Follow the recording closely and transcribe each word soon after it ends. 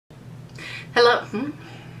Hello.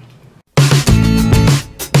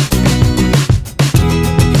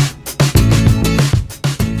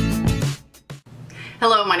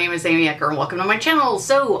 Hello, my name is Aamyie Ecker and welcome to my channel.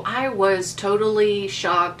 So I was totally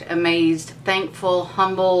shocked, amazed, thankful,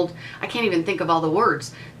 humbled. I can't even think of all the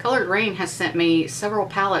words. Colored Raine has sent me several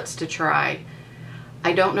palettes to try.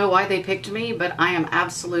 I don't know why they picked me, but I am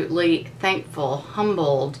absolutely thankful,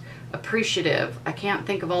 humbled, appreciative. I can't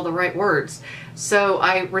think of all the right words. So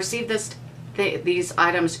I received these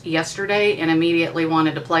items yesterday and immediately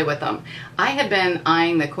wanted to play with them. I had been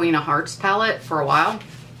eyeing the Queen of Hearts palette for a while,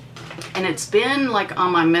 and it's been like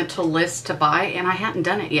on my mental list to buy, and I hadn't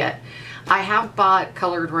done it yet. I have bought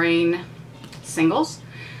Colored Raine singles,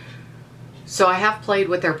 so I have played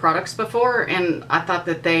with their products before, and I thought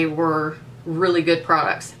that they were really good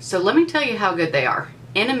products. So let me tell you how good they are.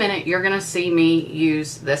 In a minute, you're gonna see me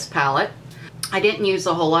use this palette. I didn't use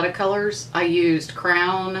a whole lot of colors. I used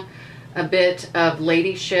Crown, a bit of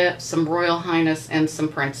Ladyship, some Royal Highness, and some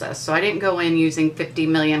Princess. So I didn't go in using 50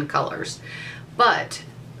 million colors. But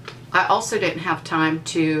I also didn't have time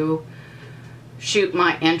to shoot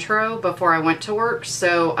my intro before I went to work.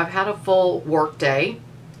 So I've had a full work day,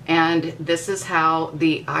 and this is how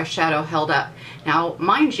the eyeshadow held up. Now,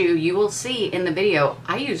 mind you, you will see in the video,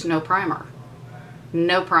 I use no primer.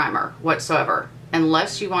 No primer whatsoever,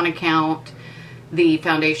 unless you want to count the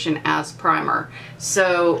foundation as primer.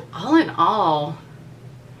 So all in all,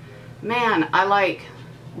 man, I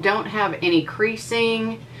don't have any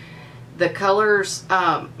creasing. The colors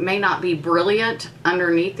may not be brilliant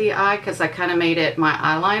underneath the eye because I kind of made it my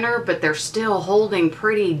eyeliner, but they're still holding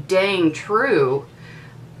pretty dang true.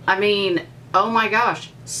 I mean, oh my gosh.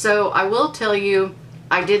 So I will tell you,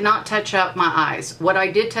 I did not touch up my eyes. What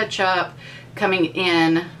I did touch up coming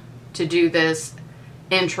in to do this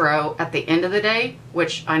intro at the end of the day,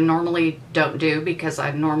 which I normally don't do because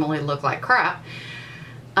I normally look like crap,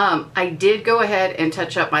 I did go ahead and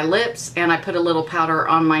touch up my lips, and I put a little powder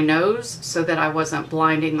on my nose so that I wasn't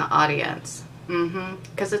blinding the audience.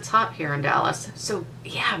 Because it's hot here in Dallas. So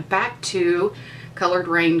yeah, back to Colored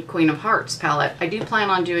Raine Queen of Hearts palette. I do plan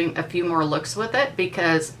on doing a few more looks with it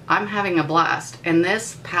because I'm having a blast, and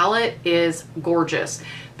this palette is gorgeous.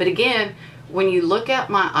 But again, when you look at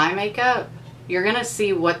my eye makeup, you're gonna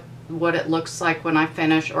see what it looks like when I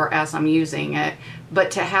finish or as I'm using it.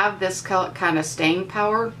 But to have this kind of staying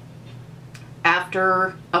power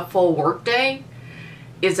after a full work day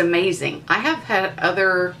is amazing. I have had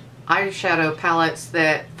other eyeshadow palettes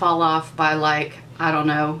that fall off by, like, I don't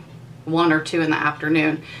know, 1 or 2 in the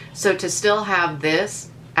afternoon. So to still have this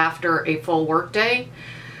after a full work day,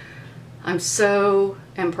 I'm so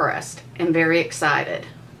impressed and very excited.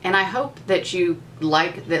 And I hope that you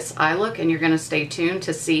like this eye look and you're going to stay tuned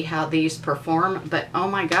to see how these perform. But oh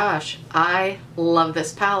my gosh, I love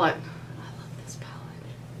this palette. I love this palette.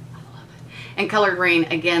 I love it. And Colored Raine,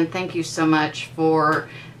 again, thank you so much for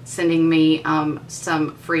sending me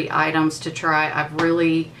some free items to try. I've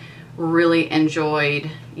really enjoyed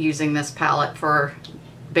using this palette for,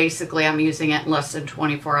 basically I'm using it in less than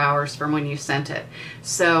 24 hours from when you sent it.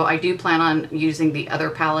 So I do plan on using the other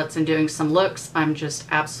palettes and doing some looks. I'm just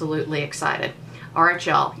absolutely excited. All right,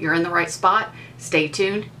 y'all, you're in the right spot. Stay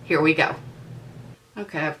tuned. Here we go.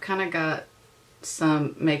 Okay, I've kind of got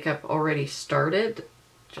some makeup already started.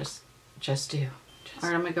 Just do. All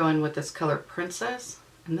right, I'm gonna go in with this color Princess,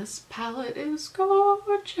 and this palette is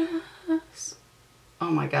gorgeous. Oh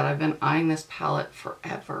my God, I've been eyeing this palette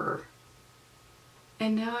forever.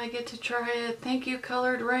 And now I get to try it. Thank you,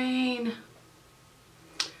 Colored Raine.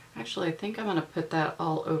 Actually, I think I'm gonna put that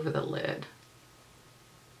all over the lid.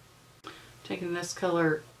 Taking this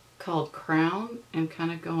color called Crown and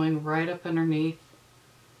kind of going right up underneath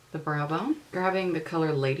the brow bone. Grabbing the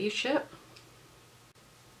color Ladyship.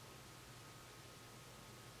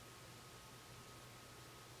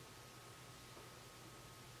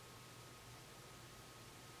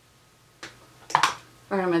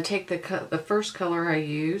 All right, I'm going to take the first color I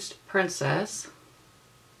used, Princess,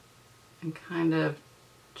 and kind of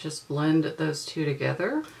just blend those two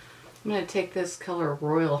together. I'm going to take this color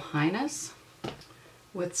Royal Highness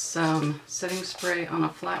with some setting spray on a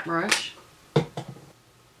flat brush.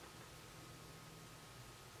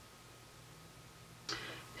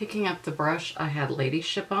 Picking up the brush I had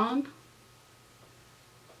Ladyship on.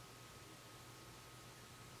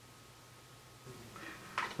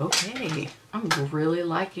 Okay, I'm really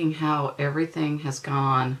liking how everything has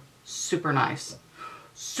gone super nice.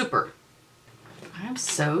 Super. I'm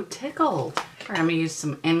so tickled. All right, I'm going to use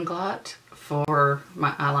some Inglot for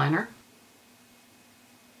my eyeliner.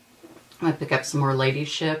 I'm going to pick up some more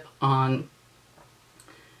Ladyship on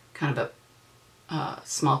kind of a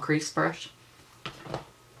small crease brush.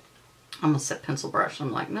 I almost said pencil brush.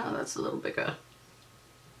 I'm like, no, that's a little bigger.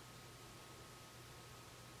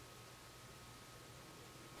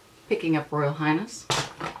 Picking up Royal Highness.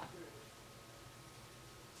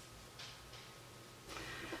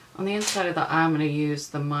 On the inside of the eye, I'm going to use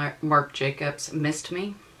the Marc Jacobs Mist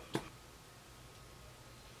Me.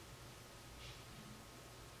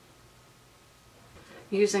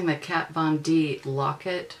 Using the Kat Von D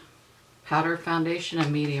Lock-It Powder Foundation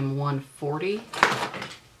in medium 140.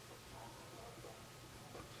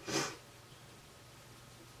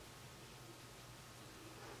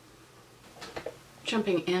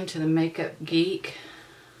 Jumping into the Makeup Geek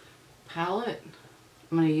palette,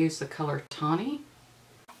 I'm going to use the color Tawny.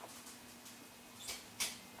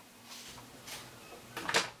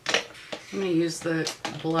 I'm going to use the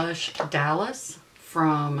blush Dallas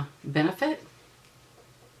from Benefit.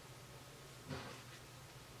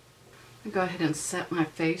 I'm going to go ahead and set my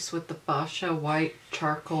face with the Basha White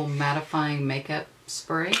Charcoal Mattifying Makeup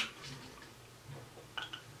Spray.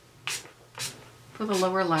 For the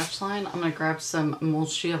lower lash line, I'm going to grab some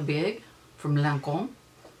Monsieur Big from Lancôme.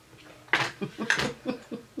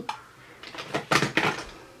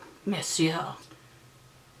 Monsieur.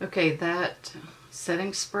 Okay, that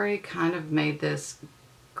setting spray kind of made this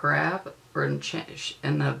grab or in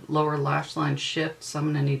the lower lash line shift, so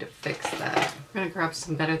I'm going to need to fix that. I'm going to grab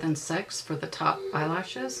some Better Than Sex for the top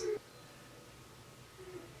eyelashes.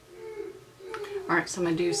 Alright, so I'm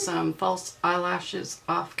going to do some false eyelashes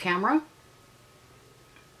off camera.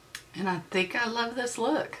 And I think I love this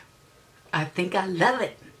look. I think I love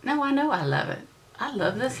it. No, I know I love it. I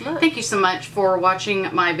love this look. Thank you so much for watching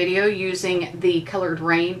my video using the Colored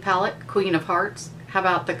Raine palette, Queen of Hearts. How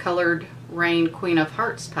about the Colored Raine Queen of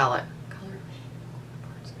Hearts palette?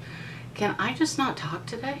 Can I just not talk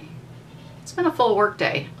today? It's been a full work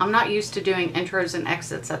day. I'm not used to doing intros and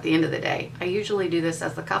exits at the end of the day. I usually do this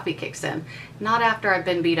as the coffee kicks in, not after I've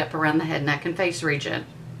been beat up around the head, neck, and face region.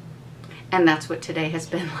 And that's what today has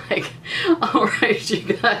been like. Alright,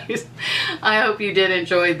 you guys. I hope you did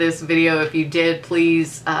enjoy this video. If you did,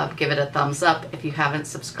 please give it a thumbs up. If you haven't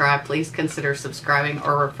subscribed, please consider subscribing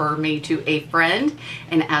or refer me to a friend.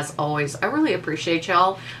 And as always, I really appreciate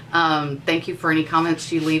y'all. Thank you for any comments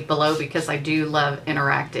you leave below because I do love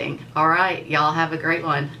interacting. Alright, y'all have a great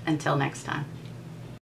one. Until next time.